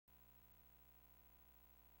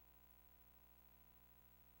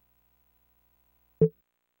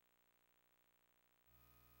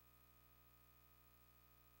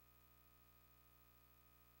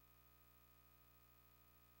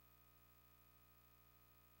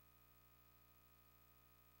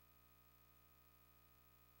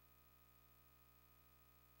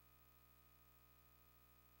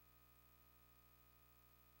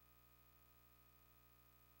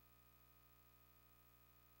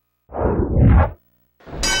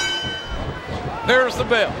There's the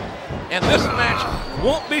bell. And this match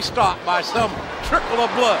won't be stopped by some trickle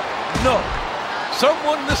of blood. No.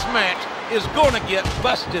 Someone in this match is going to get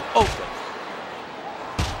busted open.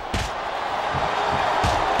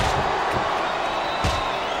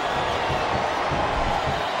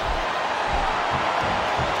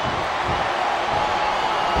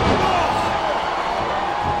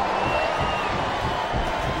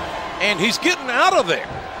 And he's getting out of there.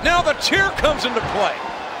 Now the chair comes into play.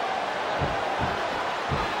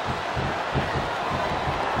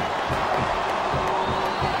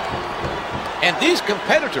 And these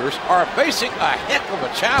competitors are facing a heck of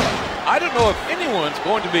a challenge. I don't know if anyone's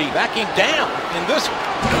going to be backing down in this one.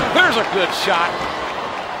 There's a good shot.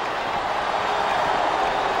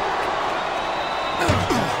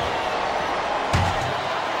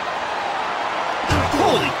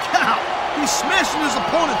 Holy cow! He's smashing his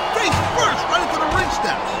opponent face first right into the ring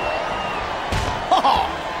steps. Oh,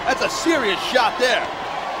 that's a serious shot there.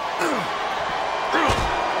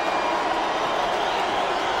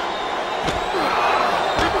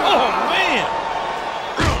 Oh, man!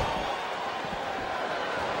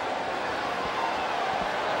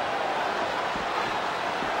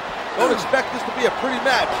 Don't expect this to be a pretty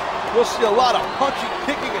match. You'll see a lot of punching,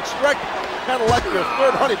 kicking, and striking. Kind of like your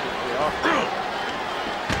third honeymoon, you know?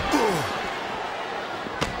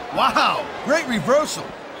 Wow, great reversal.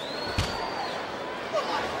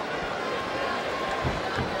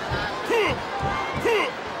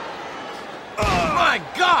 My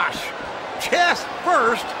gosh! Chest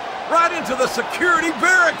first, right into the security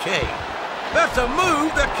barricade. That's a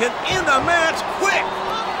move that can end a match quick.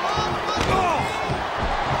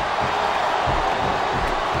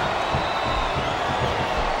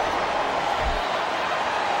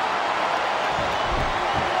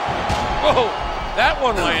 Whoa, that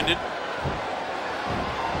one landed.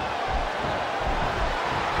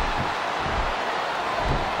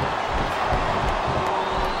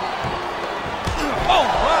 Oh,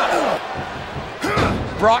 my.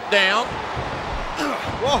 Brought down.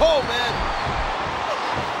 Whoa, man.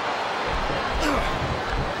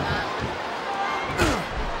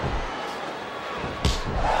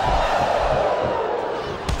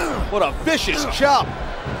 What a vicious chop.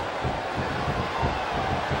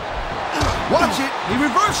 Watch it. He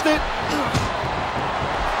reversed it.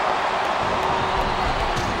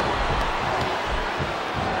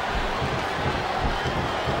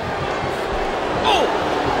 Oh!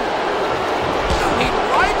 He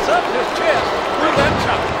lights up his chest with that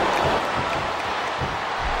chop.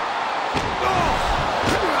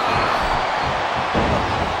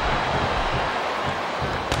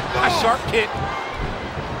 A sharp kick.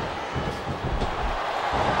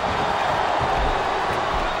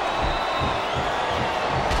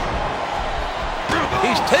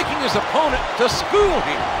 He's taking his opponent to school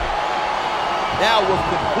here. Now with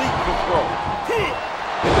complete control.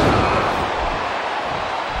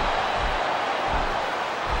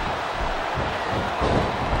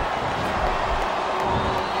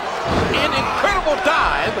 An incredible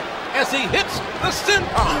dive as he hits the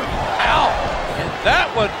senton. Ow! And that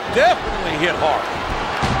would definitely hit hard.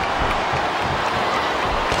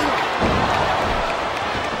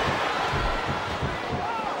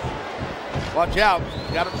 Watch out.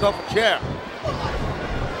 Got himself a chair.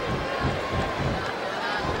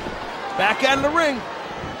 Back out of the ring.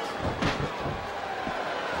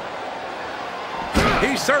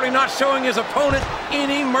 He's certainly not showing his opponent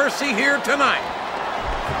any mercy here tonight.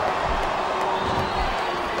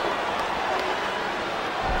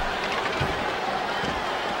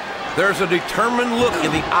 There's a determined look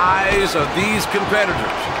in the eyes of these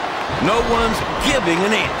competitors. No one's giving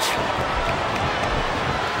an inch.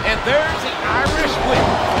 And there's the Irish whip.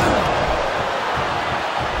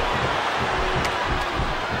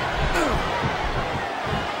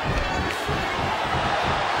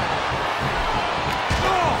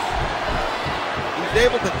 He's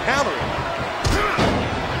able to counter it.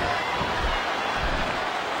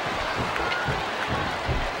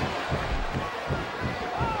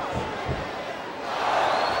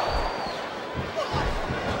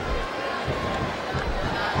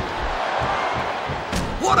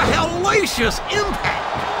 What a hellacious impact!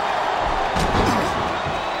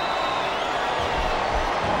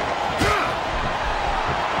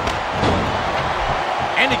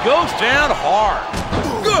 And he goes down hard.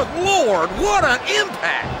 Good Lord, what an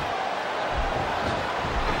impact!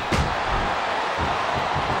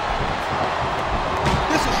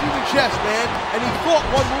 This is human chess, man, and he fought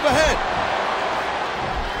one move ahead.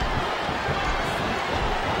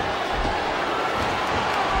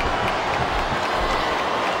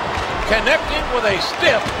 Connecting with a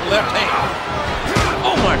stiff left hand.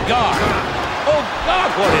 Oh my God! Oh, God,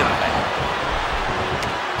 what impact.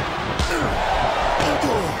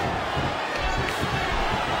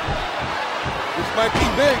 This might be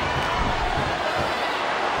big.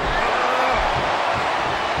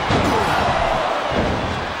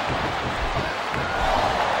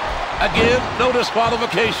 Again, no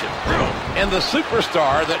disqualification. And the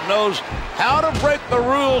superstar that knows how to break the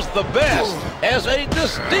rules the best has a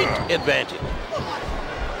distinct advantage.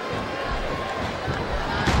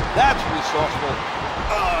 That's resourceful.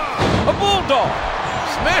 A bulldog,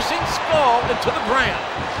 smashing skull into the ground.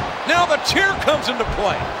 Now the chair comes into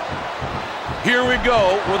play. Here we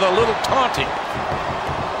go with a little taunting.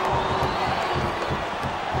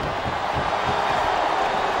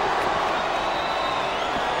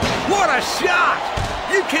 What a shot!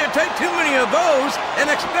 You can't take too many of those and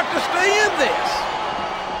expect to stay in this.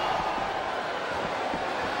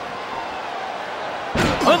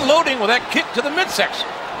 Unloading with that kick to the midsection.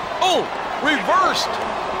 Oh, reversed.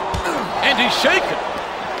 And he's shaken.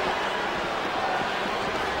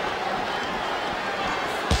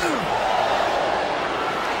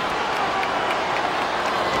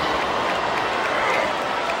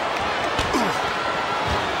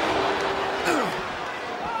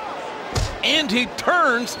 And he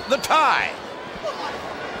turns the tide.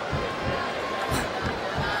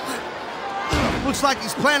 Looks like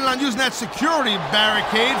he's planning on using that security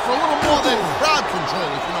barricade for a little more than crowd control,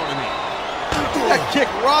 if you know what I mean. That kick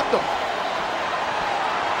rocked him.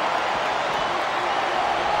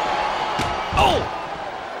 Oh!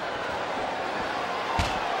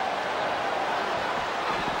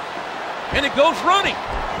 And it goes running.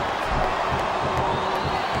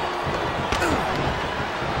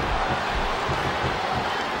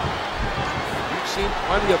 Seen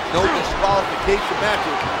plenty of no disqualification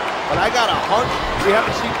matches, but I got a hunch we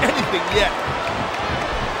haven't seen anything yet.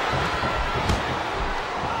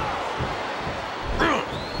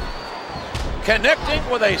 Connecting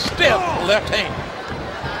with a stiff left hand.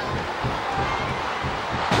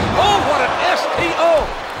 Oh, what an STO!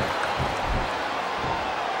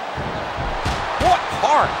 What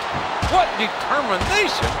heart, what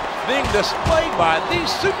determination being displayed by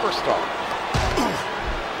these superstars.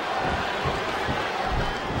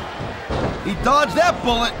 He dodged that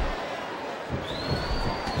bullet.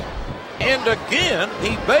 And again,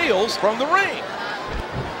 he bails from the ring.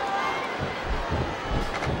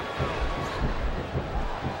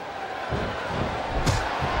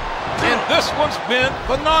 And this one's been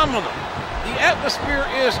phenomenal. The atmosphere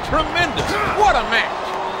is tremendous. What a match.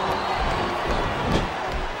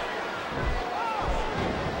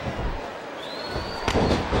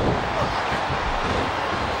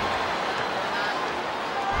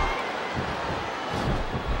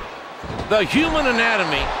 The human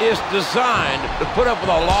anatomy is designed to put up with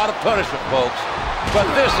a lot of punishment, folks. But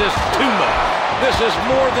this is too much. This is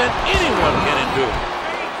more than anyone can endure.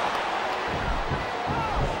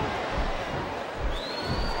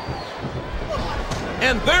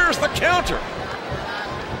 And there's the counter.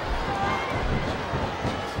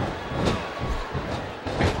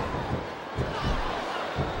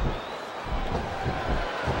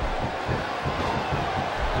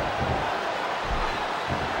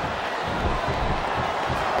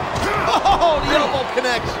 Oh, the elbow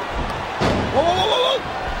connects. Whoa, whoa, whoa, whoa.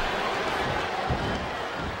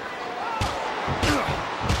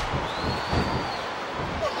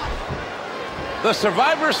 The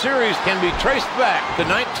Survivor Series can be traced back to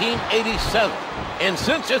 1987. And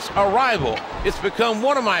since its arrival, it's become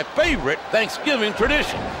one of my favorite Thanksgiving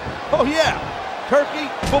traditions. Oh, yeah. Turkey,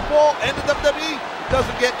 football, and the WWE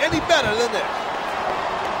doesn't get any better than this.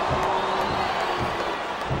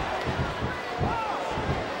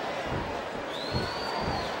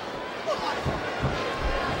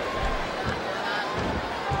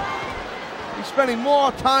 Spending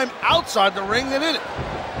more time outside the ring than in it.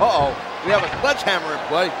 Uh-oh, we have a sledgehammer in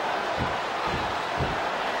play.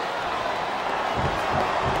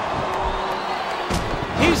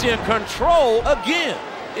 He's in control again.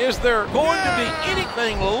 Is there going to be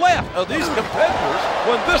anything left of these competitors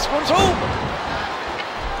when this one's over?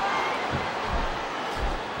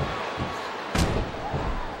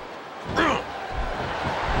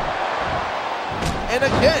 And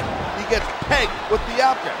again, he gets pegged with the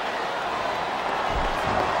object.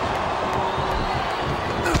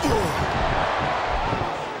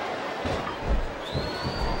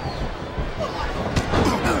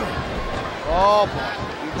 Oh boy,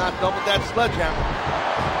 he's not done with that sledgehammer.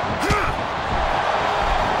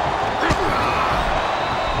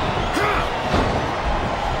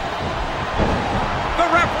 The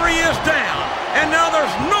referee is down, and now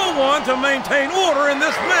there's no one to maintain order in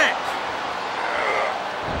this match.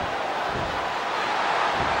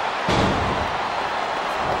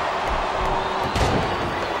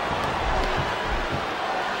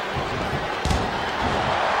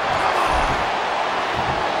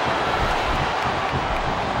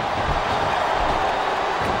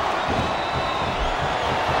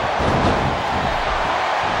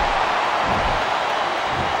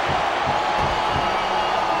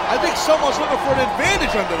 someone's looking for an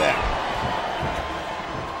advantage under that.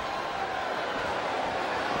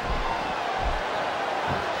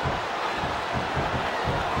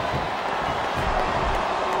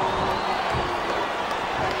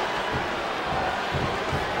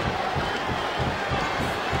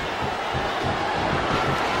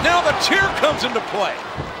 Now the chair comes into play.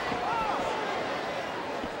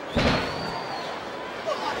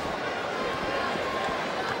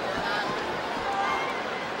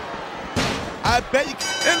 I bet you...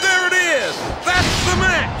 And there it is. That's the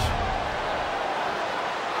match.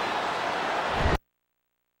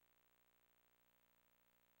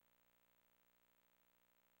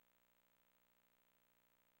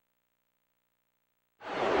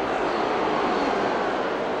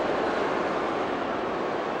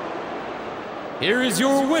 Here is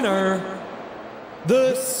your winner,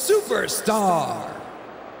 the Superstar.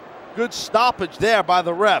 Good stoppage there by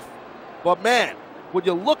the ref. But man, would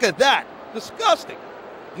you look at that? Disgusting.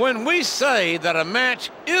 When we say that a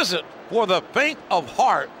match isn't for the faint of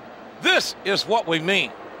heart, this is what we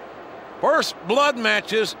mean. First blood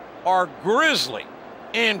matches are grisly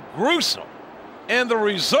and gruesome, and the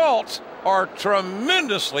results are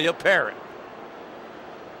tremendously apparent.